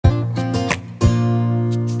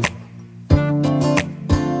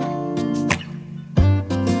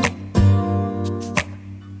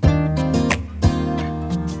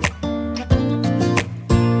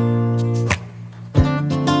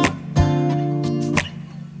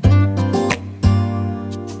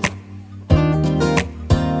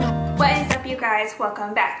guys,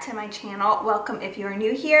 welcome back to my channel. Welcome if you're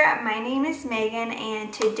new here. My name is Megan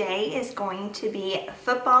and today is going to be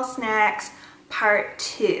football snacks part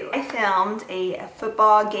 2. I filmed a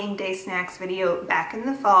football game day snacks video back in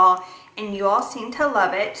the fall and you all seem to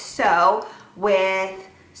love it. So with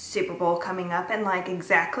Super Bowl coming up in like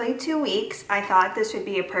exactly 2 weeks, I thought this would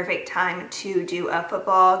be a perfect time to do a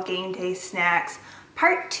football game day snacks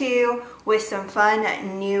part 2 with some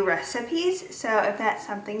fun new recipes. So if that's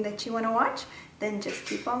something that you want to watch, then just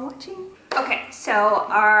keep on watching. Okay, so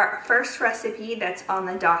our first recipe that's on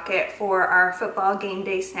the docket for our football game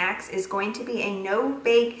day snacks is going to be a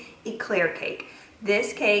no-bake eclair cake.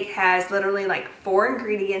 This cake has literally like 4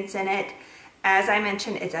 ingredients in it. As I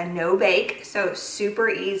mentioned, it's a no-bake, so super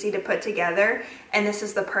easy to put together, and this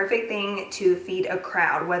is the perfect thing to feed a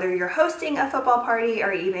crowd. Whether you're hosting a football party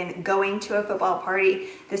or even going to a football party,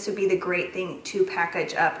 this would be the great thing to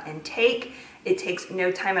package up and take. It takes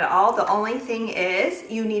no time at all. The only thing is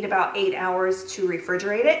you need about 8 hours to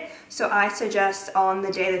refrigerate it, so I suggest on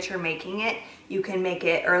the day that you're making it, you can make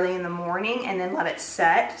it early in the morning and then let it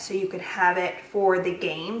set so you could have it for the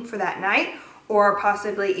game for that night, or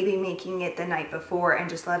possibly even making it the night before and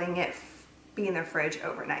just letting it be in the fridge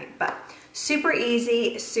overnight. But super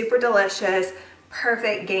easy, super delicious,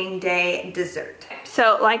 perfect game day dessert.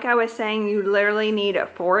 So like I was saying, you literally need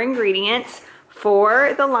 4 ingredients.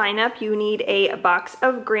 For the lineup, you need a box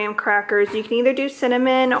of graham crackers. You can either do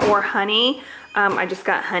cinnamon or honey. I just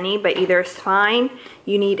got honey, but either is fine.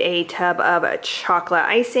 You need a tub of chocolate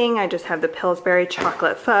icing. I just have the Pillsbury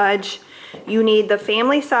chocolate fudge. You need the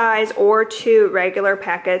family size or 2 regular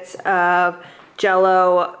packets of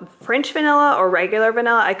Jello French vanilla or regular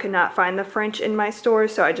vanilla. I could not find the French in my store,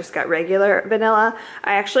 so I just got regular vanilla.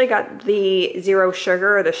 I actually got the 0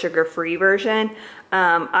 sugar or the sugar-free version.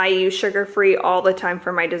 I use sugar-free all the time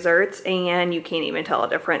for my desserts and you can't even tell a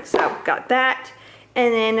difference, so got that.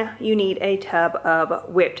 And then you need a tub of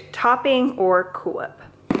whipped topping or Cool Whip.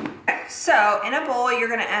 So in a bowl, you're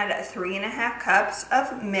gonna add 3.5 cups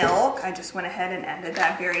of milk. I just went ahead and added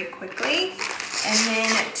that very quickly. And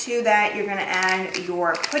then to that, you're gonna add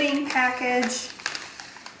your pudding package.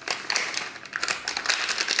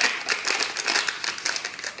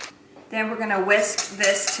 Then we're gonna whisk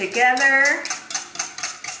this together.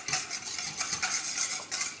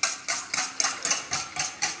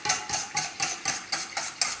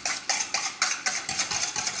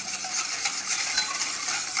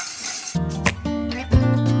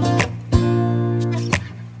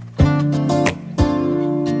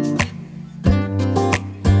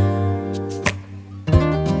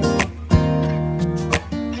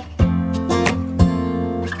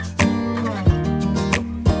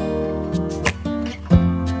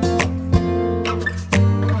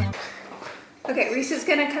 Okay, Reese is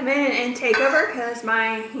gonna come in and take over because my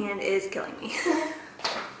hand is killing me.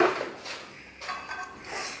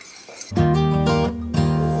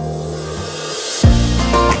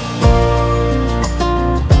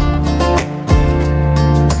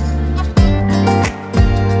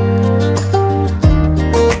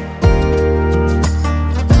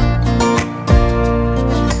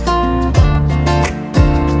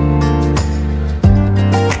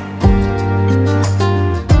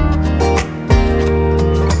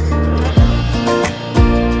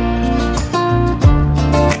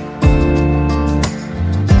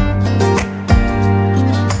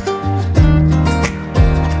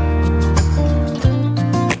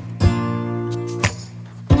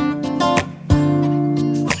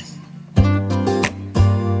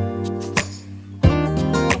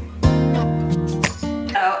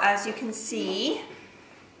 As you can see,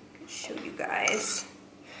 I can show you guys,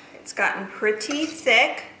 it's gotten pretty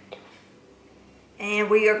thick, and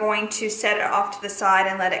we are going to set it off to the side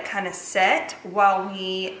and let it kind of set while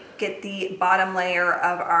we get the bottom layer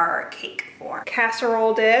of our cake form.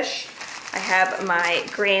 Casserole dish, I have my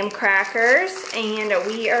graham crackers, and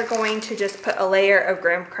we are going to just put a layer of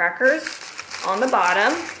graham crackers on the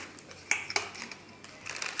bottom.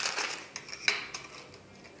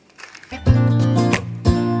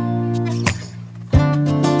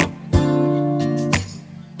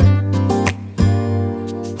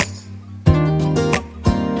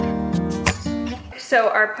 So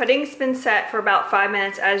our pudding's been set for about 5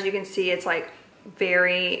 minutes. As you can see, it's like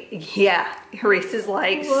very, yeah, Reese is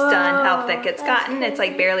like stunned how thick it's gotten. Crazy. It's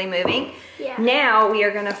like barely moving. Yeah. Now we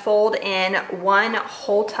are gonna fold in 1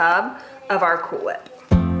 whole tub of our Cool Whip.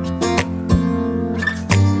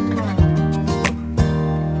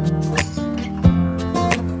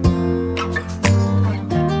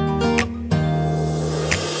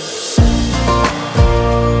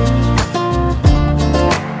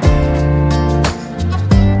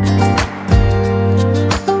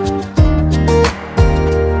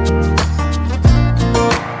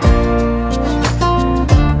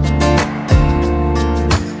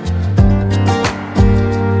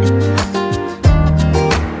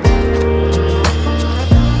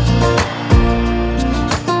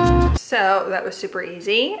 So that was super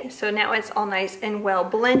easy. So now it's all nice and well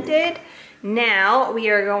blended. Now we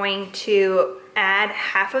are going to add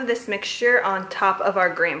half of this mixture on top of our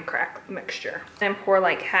graham cracker mixture. And pour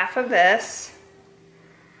like half of this.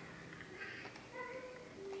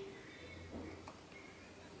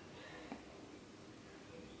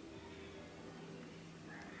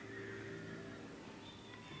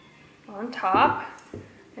 On top,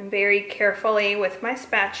 and very carefully with my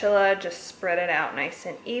spatula just spread it out nice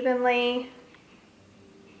and evenly.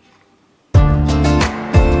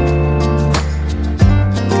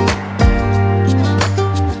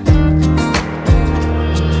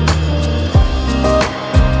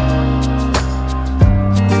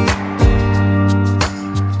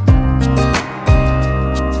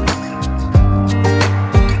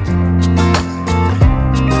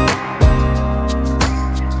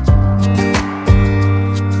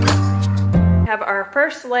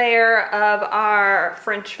 First layer of our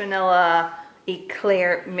French vanilla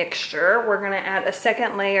Eclair mixture. We're going to add a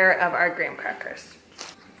second layer of our graham crackers.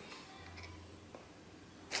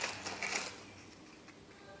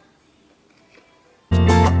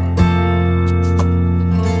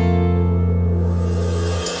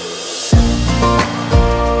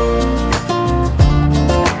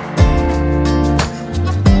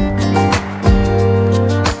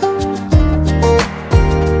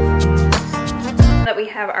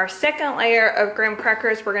 Our second layer of graham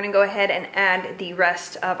crackers, we're going to go ahead and add the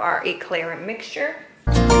rest of our Eclair mixture.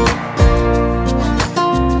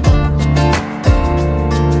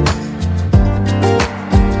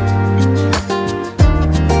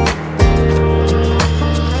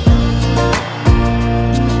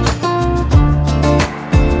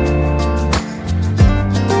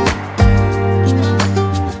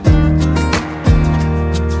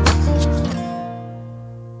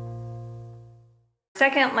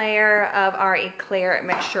 Second layer of our Eclair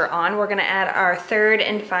mixture on, we're going to add our third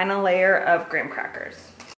and final layer of graham crackers.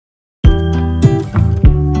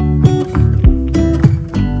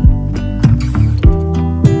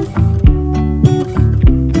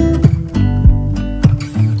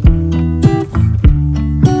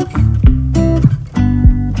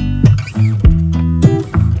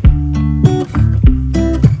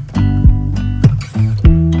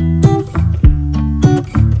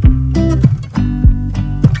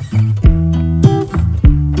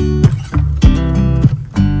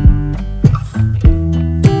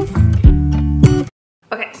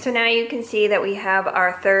 So now you can see that we have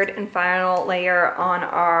our third and final layer on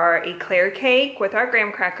our Eclair cake with our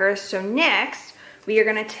graham crackers. So next, we are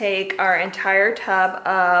gonna take our entire tub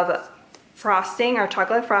of frosting, our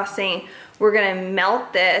chocolate frosting. We're gonna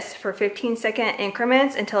melt this for 15-second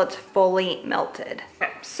increments until it's fully melted.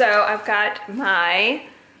 Okay, so I've got my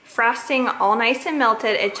frosting all nice and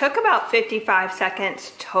melted. It took about 55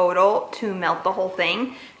 seconds total to melt the whole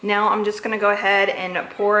thing. Now I'm just gonna go ahead and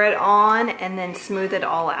pour it on and then smooth it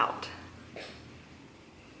all out.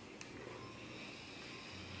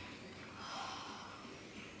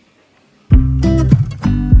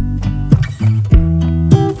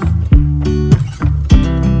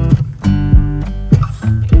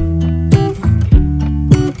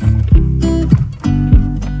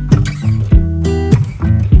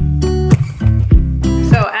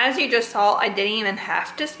 Just saw, I didn't even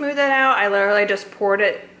have to smooth it out. I literally just poured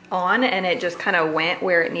it on and it just kind of went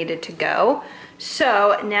where it needed to go.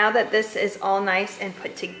 So now that this is all nice and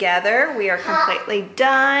put together, we are completely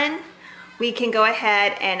done. We can go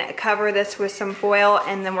ahead and cover this with some foil,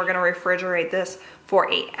 and then we're going to refrigerate this for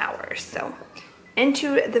 8 hours. So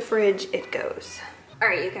into the fridge it goes. All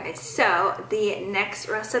right, you guys, so the next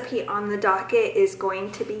recipe on the docket is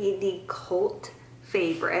going to be the cult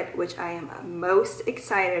favorite, which I am most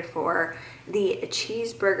excited for, the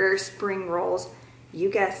cheeseburger spring rolls. You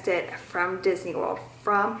guessed it, from Disney World,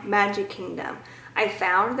 from Magic Kingdom. I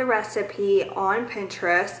found the recipe on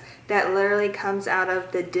Pinterest that literally comes out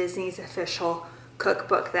of the Disney's official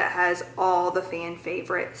cookbook that has all the fan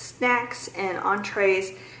favorite snacks and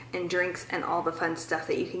entrees and drinks and all the fun stuff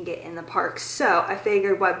that you can get in the park. So I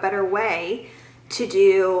figured, what better way to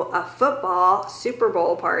do a football Super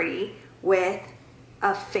Bowl party with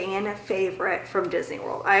a fan favorite from Disney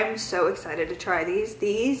World. I am so excited to try these.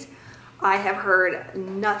 These I have heard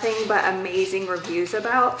nothing but amazing reviews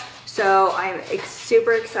about, so I'm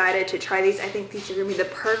super excited to try these. I think these are gonna be the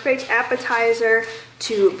perfect appetizer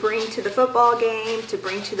to bring to the football game, to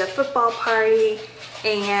bring to the football party,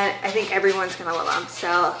 and I think everyone's gonna love them.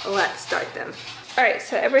 So let's start them. All right,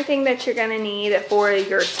 so everything that you're gonna need for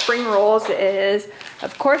your spring rolls is,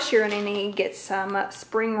 of course, you're gonna need to get some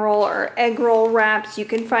spring roll or egg roll wraps. You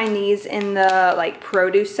can find these in the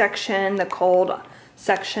produce section, the cold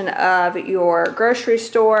section of your grocery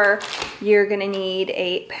store. You're gonna need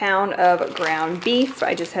a pound of ground beef.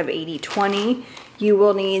 I just have 80/20. You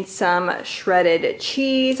will need some shredded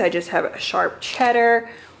cheese. I just have a sharp cheddar,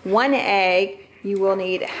 1 egg. You will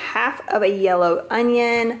need half of a yellow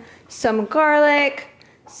onion, some garlic,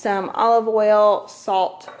 some olive oil,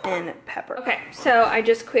 salt, and pepper. Okay, so I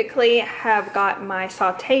just quickly have got my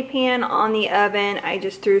saute pan on the oven. I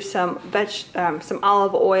just threw some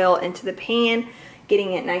olive oil into the pan,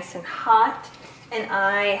 getting it nice and hot. And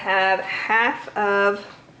I have half of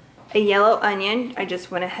a yellow onion. I just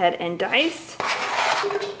went ahead and diced.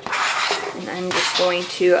 And I'm just going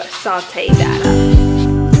to saute that up.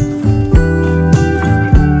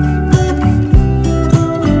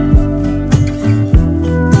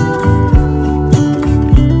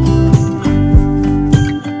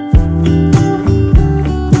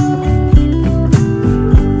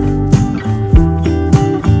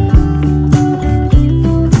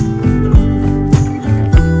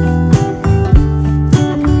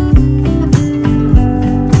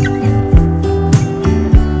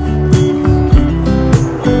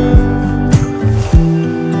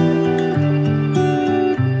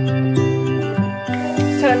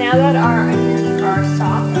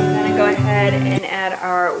 And add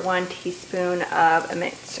our 1 teaspoon of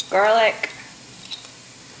minced garlic.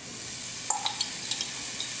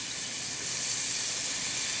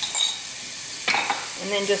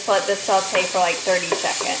 And then just let this saute for like 30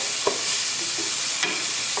 seconds.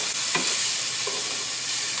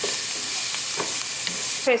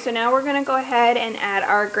 Okay, so now we're gonna go ahead and add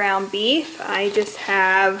our ground beef. I just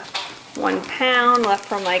have 1 pound left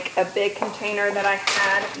from like a big container that I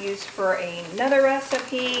had used for another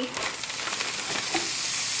recipe.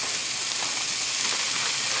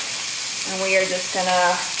 And we are just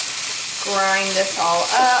gonna grind this all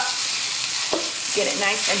up, get it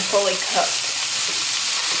nice and fully cooked.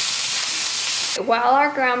 While our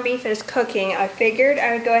ground beef is cooking, I figured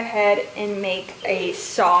I would go ahead and make a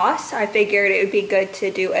sauce. I figured it would be good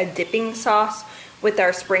to do a dipping sauce with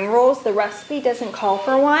our spring rolls. The recipe doesn't call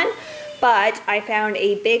for one, but I found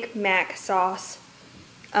a Big Mac sauce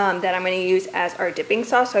that I'm gonna use as our dipping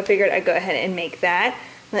sauce, so I figured I'd go ahead and make that.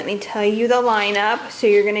 Let me tell you the lineup. So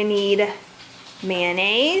you're gonna need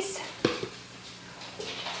mayonnaise,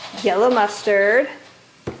 yellow mustard,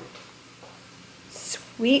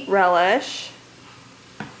 sweet relish,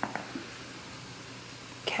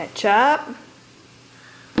 ketchup,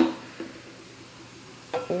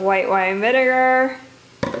 white wine vinegar,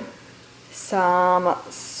 some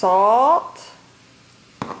salt,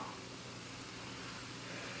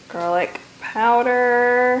 garlic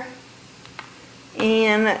powder,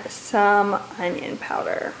 and some onion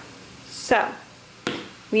powder. So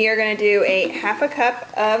we are going to do a half a cup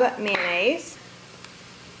of mayonnaise.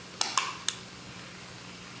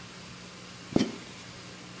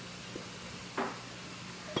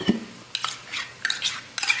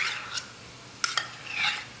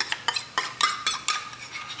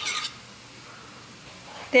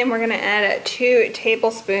 Then we're going to add 2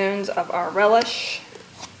 tablespoons of our relish.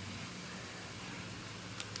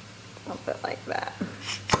 A bit like that.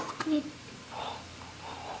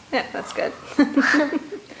 Yeah, that's good.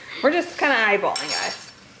 We're just kind of eyeballing,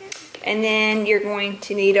 guys. And then you're going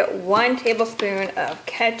to need 1 tablespoon of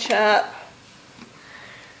ketchup.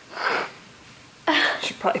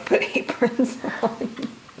 Should probably put aprons on.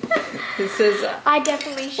 This is I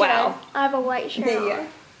definitely should. Wow. I have a white shirt on.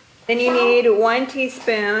 Then you need 1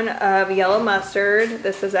 teaspoon of yellow mustard.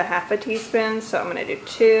 This is a half a teaspoon, so I'm going to do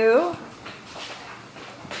 2.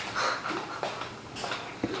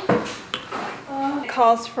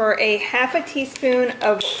 Calls for a half a teaspoon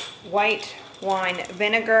of white wine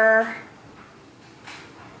vinegar,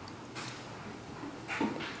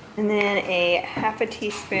 and then a half a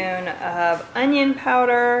teaspoon of onion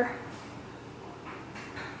powder,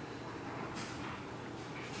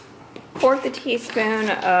 1/4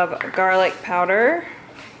 teaspoon of garlic powder,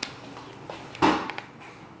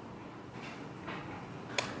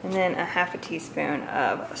 and then a half a teaspoon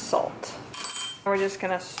of salt. We're just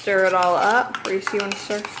gonna stir it all up. Reese, you wanna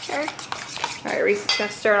stir? Sure. All right, Reese is gonna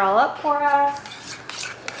stir it all up for us.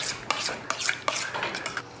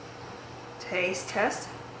 Taste test.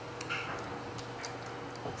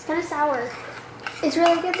 It's kind of sour. It's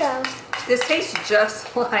really good though. This tastes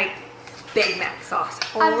just like Big Mac sauce.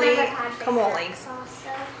 Holy I've never had Big camoli. Mac sauce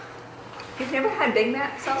though. You've never had Big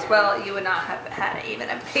Mac sauce? Well, you would not have had even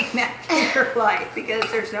a Big Mac in your life because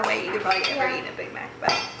there's no way you could probably ever eat a Big Mac.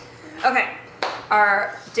 But okay.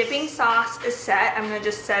 Our dipping sauce is set. I'm going to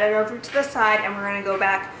just set it over to the side and we're going to go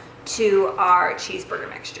back to our cheeseburger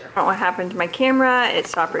mixture. I don't know what happened to my camera, it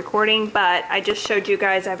stopped recording, but I just showed you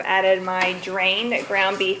guys I've added my drained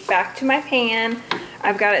ground beef back to my pan.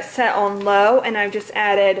 I've got it set on low, and I've just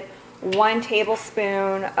added 1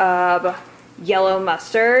 tablespoon of yellow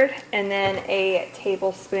mustard and then a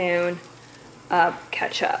tablespoon of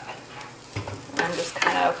ketchup. I'm just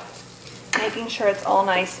kind of making sure it's all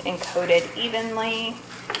nice and coated evenly.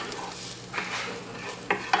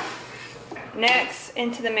 Next,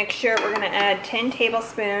 into the mixture, we're going to add 10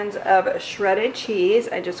 tablespoons of shredded cheese.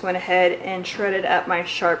 I just went ahead and shredded up my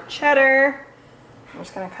sharp cheddar. I'm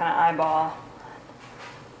just going to kind of eyeball.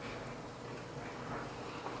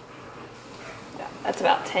 Yeah, that's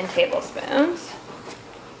about 10 tablespoons.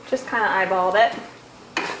 Just kind of eyeballed it.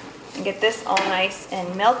 And get this all nice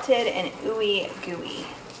and melted and ooey gooey.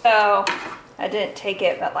 So I didn't take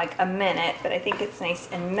it but like a minute, but I think it's nice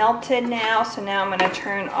and melted now. So now I'm going to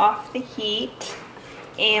turn off the heat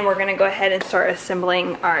and we're going to go ahead and start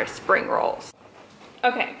assembling our spring rolls.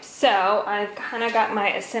 Okay, so I've kind of got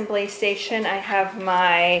my assembly station. I have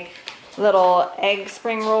my little egg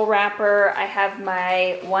spring roll wrapper. I have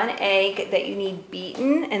my 1 egg that you need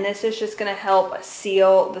beaten, and this is just going to help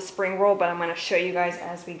seal the spring roll, but I'm going to show you guys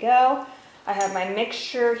as we go. I have my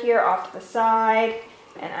mixture here off to the side,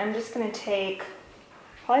 and I'm just going to take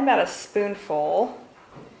probably about a spoonful,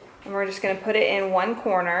 and we're just going to put it in one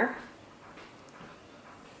corner,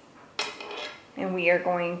 and we are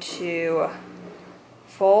going to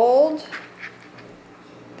fold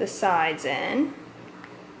the sides in.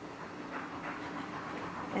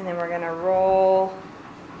 And then we're going to roll,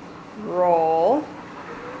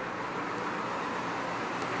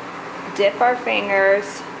 dip our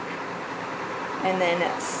fingers, and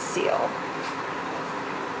then seal.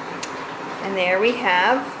 And there we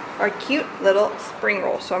have our cute little spring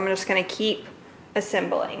roll. So I'm just going to keep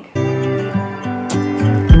assembling.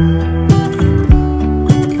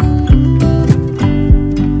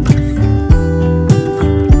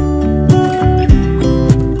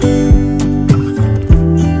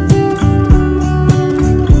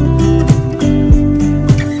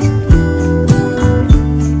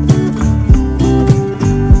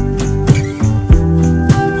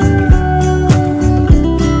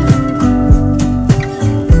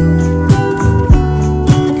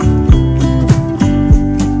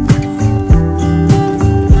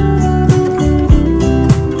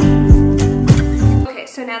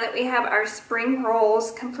 Our spring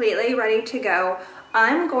rolls completely ready to go.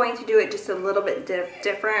 I'm going to do it just a little bit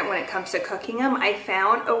different when it comes to cooking them. I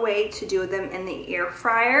found a way to do them in the air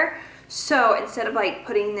fryer. So instead of like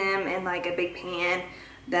putting them in like a big pan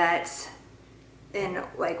that's in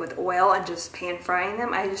like with oil and just pan frying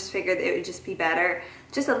them, I just figured it would just be better.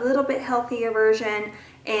 Just a little bit healthier version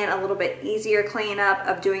and a little bit easier cleanup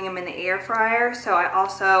of doing them in the air fryer. So I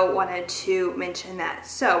also wanted to mention that.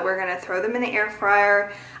 So we're gonna throw them in the air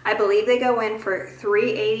fryer. I believe they go in for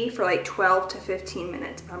 380 for like 12 to 15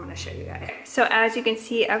 minutes, but I'm gonna show you guys. So as you can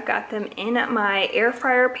see, I've got them in my air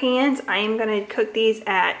fryer pans. I am gonna cook these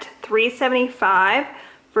at 375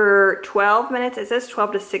 for 12 minutes. It says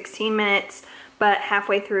 12 to 16 minutes, but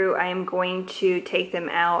halfway through I am going to take them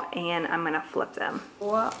out and I'm gonna flip them.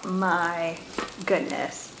 Oh my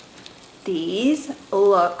goodness. These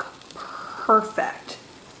look perfect.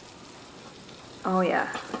 Oh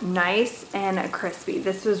yeah, nice and crispy.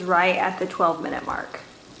 This was right at the 12-minute mark.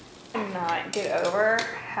 I cannot get over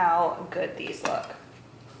how good these look.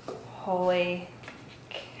 Holy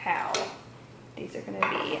cow. These are gonna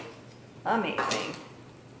be amazing.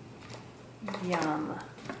 Yum.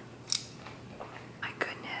 My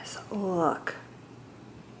goodness, look.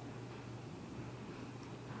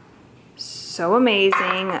 So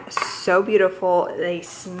amazing, so beautiful. They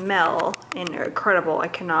smell and they're incredible. I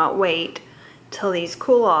cannot wait till these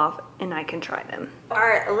cool off and I can try them.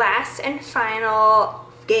 Our last and final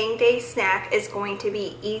game day snack is going to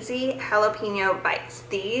be easy jalapeno bites.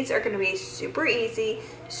 These are going to be super easy,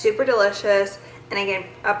 super delicious, and again,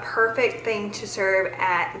 a perfect thing to serve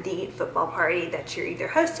at the football party that you're either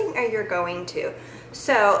hosting or you're going to.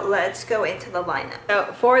 So let's go into the lineup.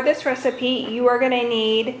 So for this recipe, you are going to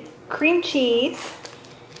need cream cheese,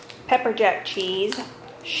 pepper jack cheese,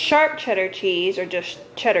 sharp cheddar cheese or just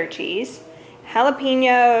cheddar cheese,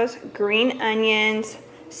 jalapenos, green onions,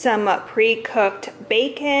 some pre-cooked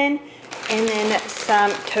bacon, and then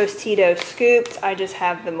some Tostitos scoops. I just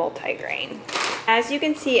have the multigrain. As you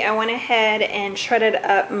can see, I went ahead and shredded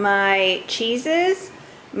up my cheeses,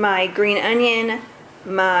 my green onion,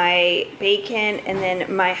 my bacon, and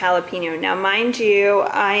then my jalapeno. Now mind you,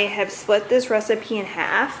 I have split this recipe in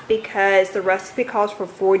half because the recipe calls for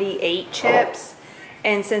 48 chips,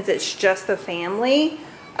 and since it's just the family,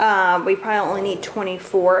 We probably only need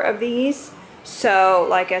 24 of these. So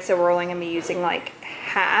like I said, we're only gonna be using like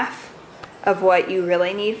half of what you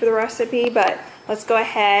really need for the recipe, but let's go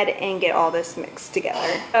ahead and get all this mixed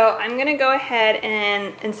together. So I'm gonna go ahead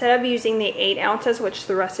and instead of using the 8 ounces, which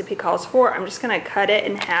the recipe calls for, I'm just gonna cut it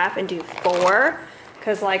in half and do 4,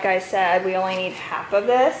 because like I said, we only need half of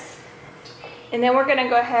this. And then we're gonna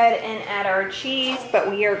go ahead and add our cheese, but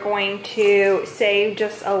we are going to save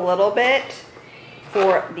just a little bit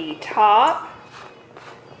for the top.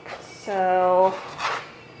 So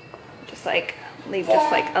just like leave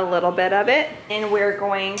just like a little bit of it. And we're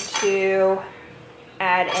going to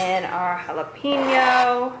add in our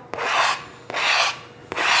jalapeno.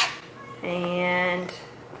 And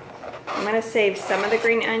I'm gonna save some of the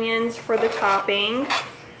green onions for the topping.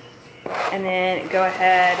 And then go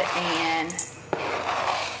ahead and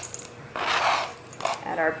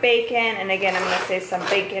add our bacon. And again, I'm gonna save some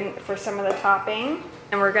bacon for some of the topping.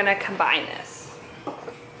 And we're gonna combine this.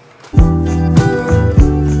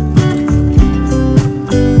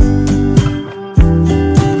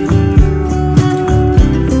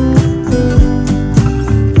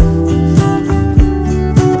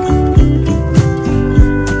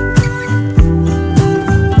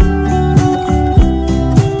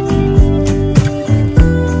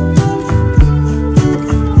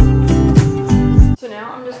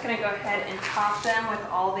 Top them with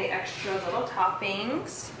all the extra little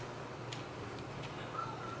toppings.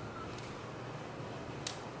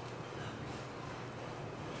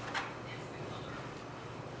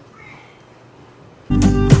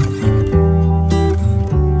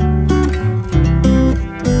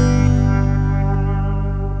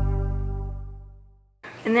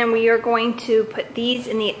 And then we are going to put these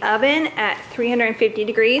in the oven at 350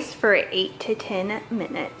 degrees for 8 to 10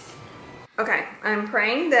 minutes. Okay, I'm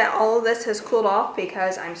praying that all of this has cooled off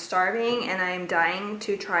because I'm starving and I'm dying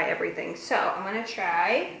to try everything. So I'm gonna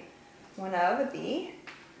try one of the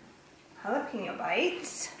jalapeno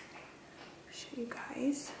bites. Show you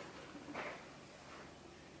guys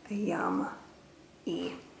a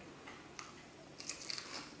yum-y.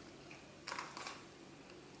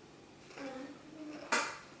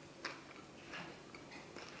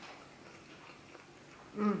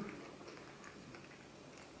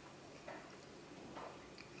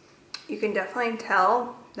 You can definitely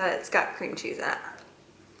tell that it's got cream cheese in it.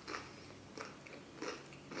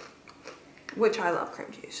 Which I love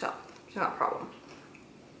cream cheese, so it's not a problem.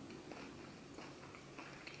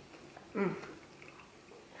 And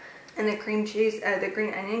the cream cheese, the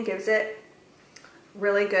green onion gives it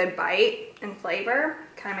really good bite and flavor.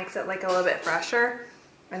 Kind of makes it like a little bit fresher.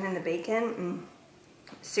 And then the bacon,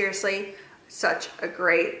 seriously, such a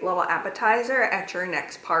great little appetizer at your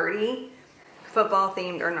next party. Football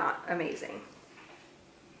themed or not, amazing.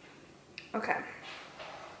 Okay.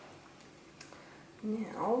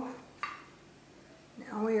 Now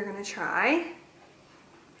we are gonna try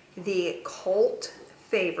the cult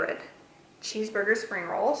favorite cheeseburger spring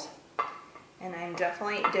rolls. And I'm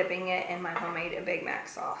definitely dipping it in my homemade Big Mac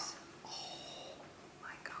sauce. Oh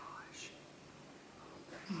my gosh.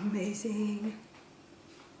 Amazing.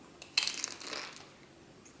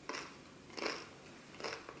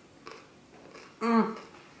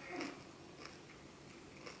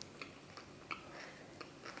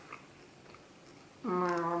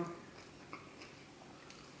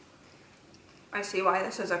 I see why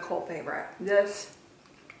this is a cult favorite. This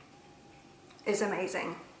is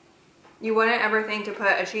amazing. You wouldn't ever think to put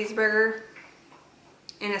a cheeseburger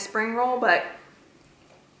in a spring roll, but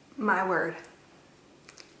my word.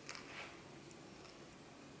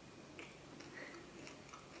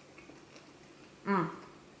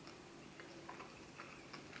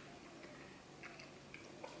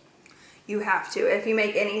 You have to. If you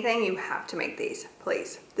make anything, you have to make these,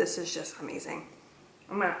 please. This is just amazing.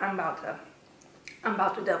 I'm about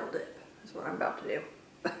to double dip. That's what I'm about to do.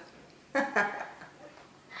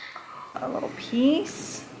 A little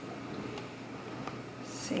piece.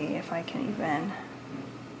 Let's see if I can even.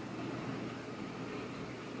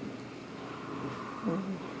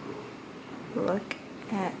 Look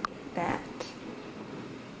at that.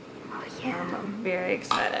 Oh yeah. I'm very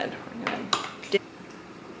excited. We're gonna dip.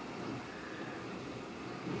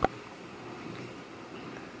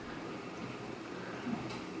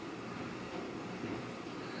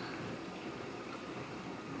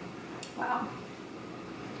 Wow.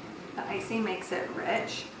 The icing makes it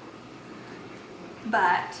rich,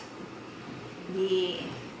 but the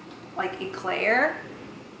like Eclair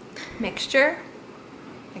mixture,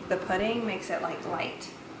 like the pudding, makes it like light.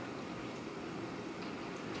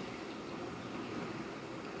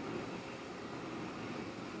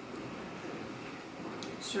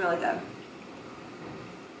 It's really good.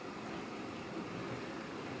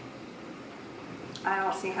 I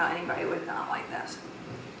don't see how anybody would not like this.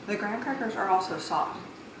 The graham crackers are also soft.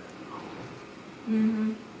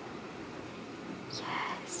 Mm-hmm.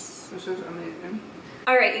 Yes. This is amazing.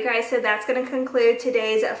 Alright you guys, so that's going to conclude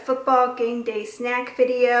today's football game day snack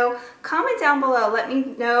video. Comment down below, let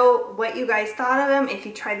me know what you guys thought of them, if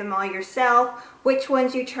you tried them all yourself, which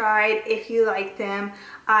ones you tried, if you liked them.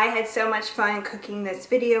 I had so much fun cooking this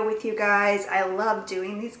video with you guys. I love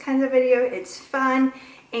doing these kinds of videos, it's fun.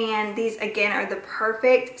 And these again are the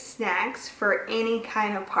perfect snacks for any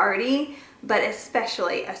kind of party, but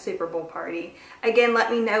especially a Super Bowl party. Again,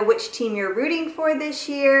 let me know which team you're rooting for this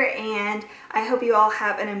year, and I hope you all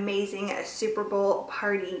have an amazing Super Bowl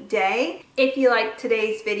party day. If you liked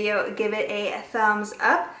today's video, give it a thumbs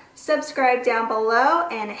up, subscribe down below,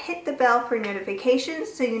 and hit the bell for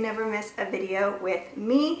notifications so you never miss a video with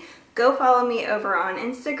me. Go follow me over on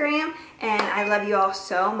Instagram, and I love you all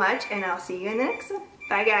so much, and I'll see you in the next one.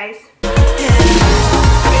 Bye guys.